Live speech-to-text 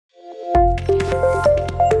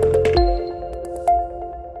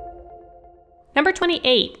Number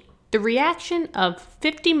 28. The reaction of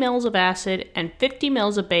 50 mils of acid and 50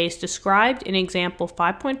 mils of base described in example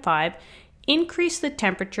 5.5 increased the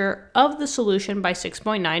temperature of the solution by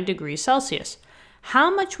 6.9 degrees Celsius.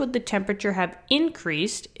 How much would the temperature have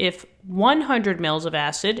increased if 100 mils of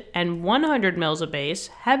acid and 100 mils of base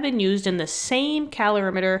had been used in the same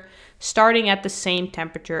calorimeter starting at the same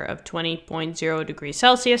temperature of 20.0 degrees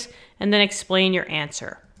Celsius? And then explain your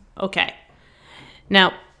answer. Okay.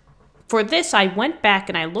 Now, for this, I went back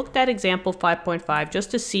and I looked at example 5.5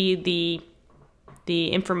 just to see the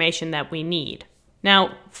information that we need.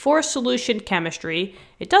 Now, for solution chemistry,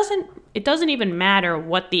 it doesn't even matter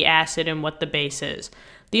what the acid and what the base is.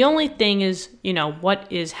 The only thing is,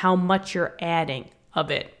 how much you're adding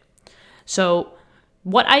of it. So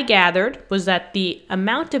what I gathered was that the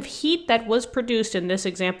amount of heat that was produced in this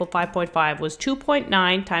example 5.5 was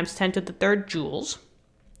 2.9 times 10 to the third joules.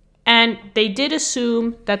 And they did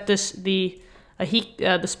assume that the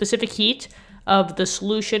specific heat of the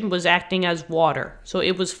solution was acting as water. So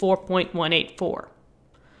it was 4.184.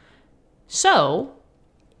 So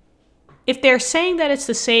if they're saying that it's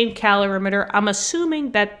the same calorimeter, I'm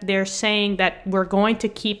assuming that they're saying that we're going to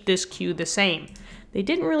keep this Q the same. They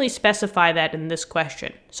didn't really specify that in this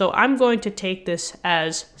question. So I'm going to take this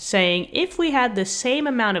as saying if we had the same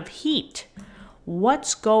amount of heat,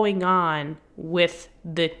 what's going on with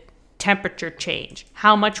the temperature change?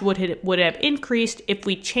 How much would it have increased if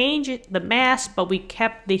we changed the mass but we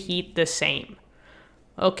kept the heat the same?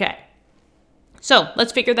 Okay, so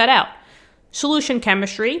let's figure that out. Solution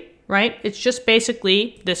chemistry, right? It's just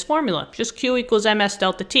basically this formula, just Q equals ms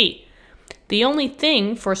delta T. The only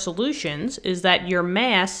thing for solutions is that your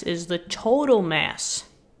mass is the total mass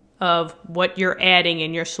of what you're adding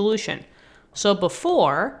in your solution. So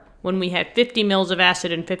before, when we had 50 mils of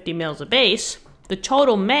acid and 50 mils of base, the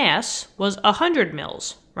total mass was 100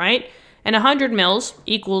 mils, right? And 100 mils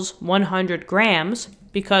equals 100 grams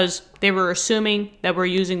because they were assuming that we're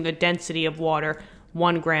using the density of water,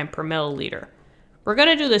 1 gram per milliliter. We're going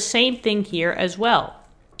to do the same thing here as well.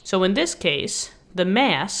 So in this case, the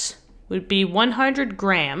mass would be 100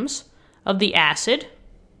 grams of the acid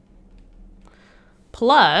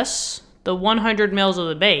plus the 100 mils of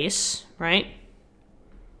the base, right?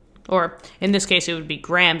 Or in this case, it would be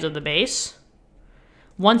grams of the base.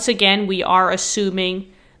 Once again, we are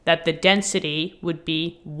assuming that the density would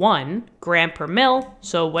be 1 gram per mil.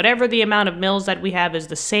 So whatever the amount of mils that we have is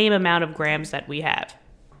the same amount of grams that we have.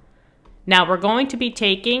 Now we're going to be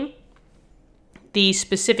taking the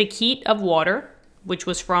specific heat of water, which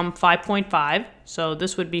was from 5.5. So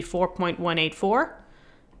this would be 4.184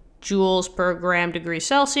 joules per gram degree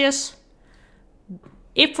Celsius.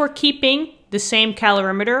 If we're keeping the same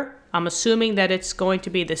calorimeter, I'm assuming that it's going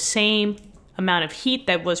to be the same amount of heat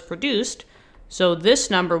that was produced. So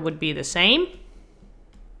this number would be the same.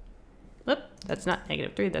 Oop, that's not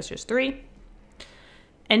 -3, that's just 3.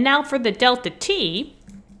 And now for the delta T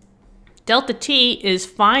is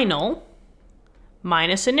final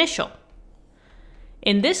minus initial.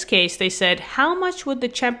 In this case, they said, how much would the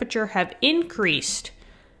temperature have increased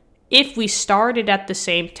if we started at the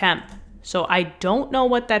same temp? So I don't know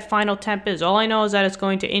what that final temp is. All I know is that it's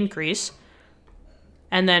going to increase.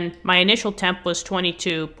 And then my initial temp was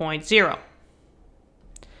 22.0.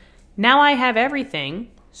 Now I have everything,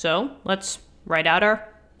 so let's write out our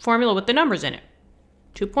formula with the numbers in it.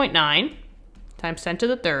 2.9 times 10 to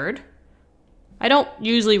the third. I don't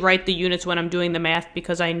usually write the units when I'm doing the math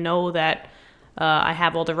because I know that I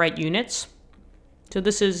have all the right units. So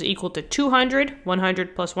this is equal to 200.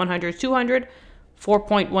 100 plus 100 is 200.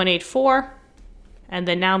 4.184. And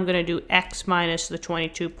then now I'm going to do x minus the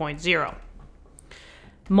 22.0.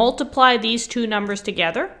 Multiply these two numbers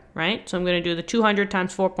together, right? So I'm going to do the 200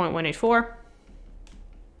 times 4.184.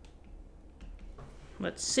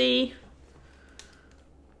 Let's see.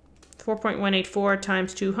 4.184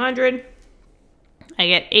 times 200. I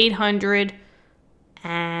get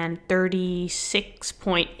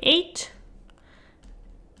 836.8.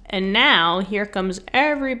 And now here comes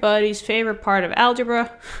everybody's favorite part of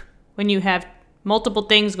algebra. When you have multiple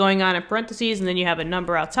things going on in parentheses and then you have a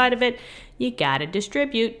number outside of it, you gotta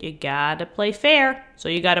distribute, you gotta play fair. So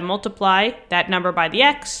you gotta multiply that number by the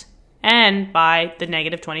x and by the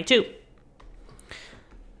 -22.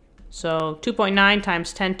 So 2.9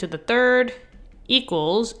 times 10 to the third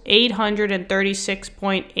equals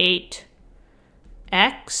 836.8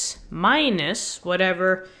 x minus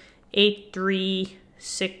whatever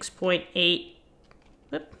 836.8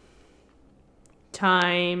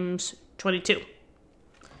 times 22.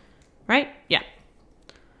 Right? Yeah.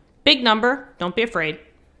 Big number. Don't be afraid.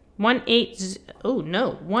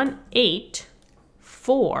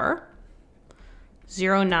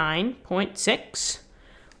 18409.6.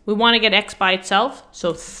 We want to get x by itself,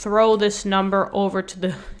 so throw this number over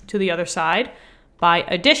to the other side by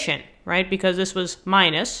addition, right? Because this was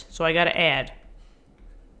minus, so I got to add.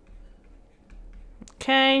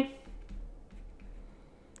 Okay.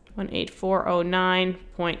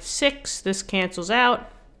 18409.6. This cancels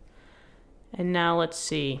out. And now let's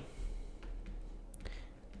see.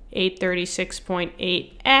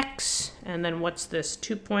 836.8x, and then what's this?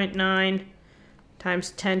 2.9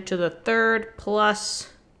 times 10 to the third plus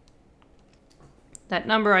that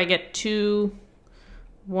number. I get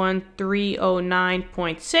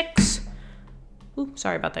 21309.6. Oops,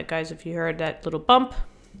 sorry about that, guys, if you heard that little bump.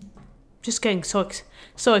 Just getting so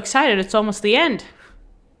excited, it's almost the end.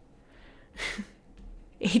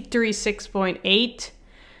 836.8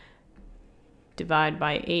 divide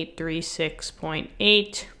by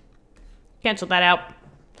 836.8. Cancel that out.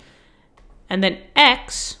 And then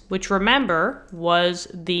x, which remember was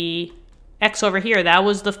the x over here, that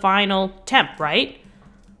was the final temp, right?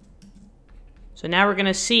 So now we're going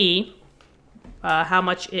to see how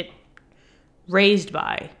much it raised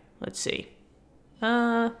by. Let's see.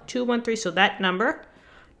 213, so that number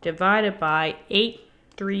divided by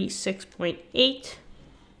 836.8,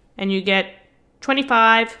 and you get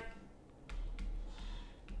 25.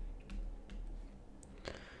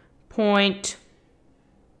 We'll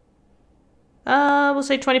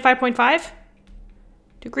say 25.5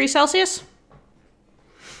 degrees Celsius.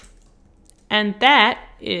 And that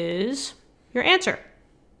is your answer.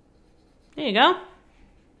 There you go.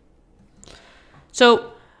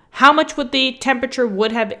 So how much would the temperature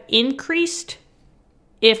would have increased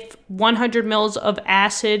if 100 mils of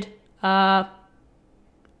acid and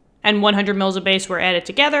 100 mils of base were added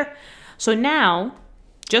together? So now,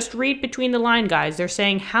 just read between the line, guys. They're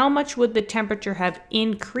saying how much would the temperature have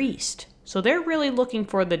increased? So they're really looking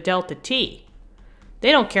for the delta T.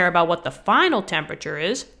 They don't care about what the final temperature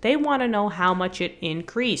is. They want to know how much it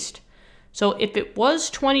increased. So if it was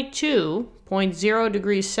 22.0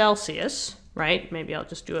 degrees Celsius, right? Maybe I'll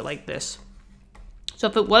just do it like this. So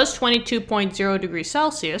if it was 22.0 degrees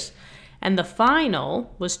Celsius and the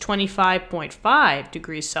final was 25.5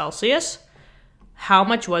 degrees Celsius, how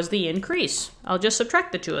much was the increase? I'll just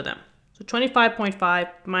subtract the two of them. So 25.5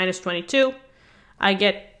 minus 22, I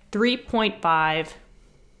get 3.5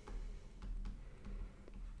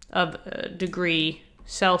 of a degree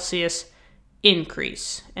Celsius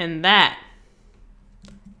increase. And that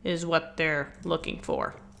is what they're looking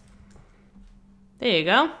for. There you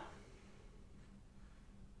go.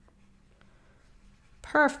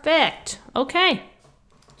 Perfect. Okay.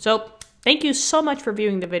 So thank you so much for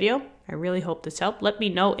viewing the video. I really hope this helped. Let me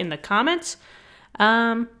know in the comments.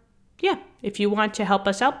 Yeah, if you want to help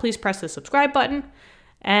us out, please press the subscribe button.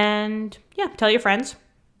 And yeah, tell your friends.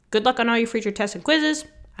 Good luck on all your future tests and quizzes.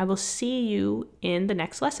 I will see you in the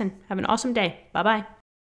next lesson. Have an awesome day. Bye-bye.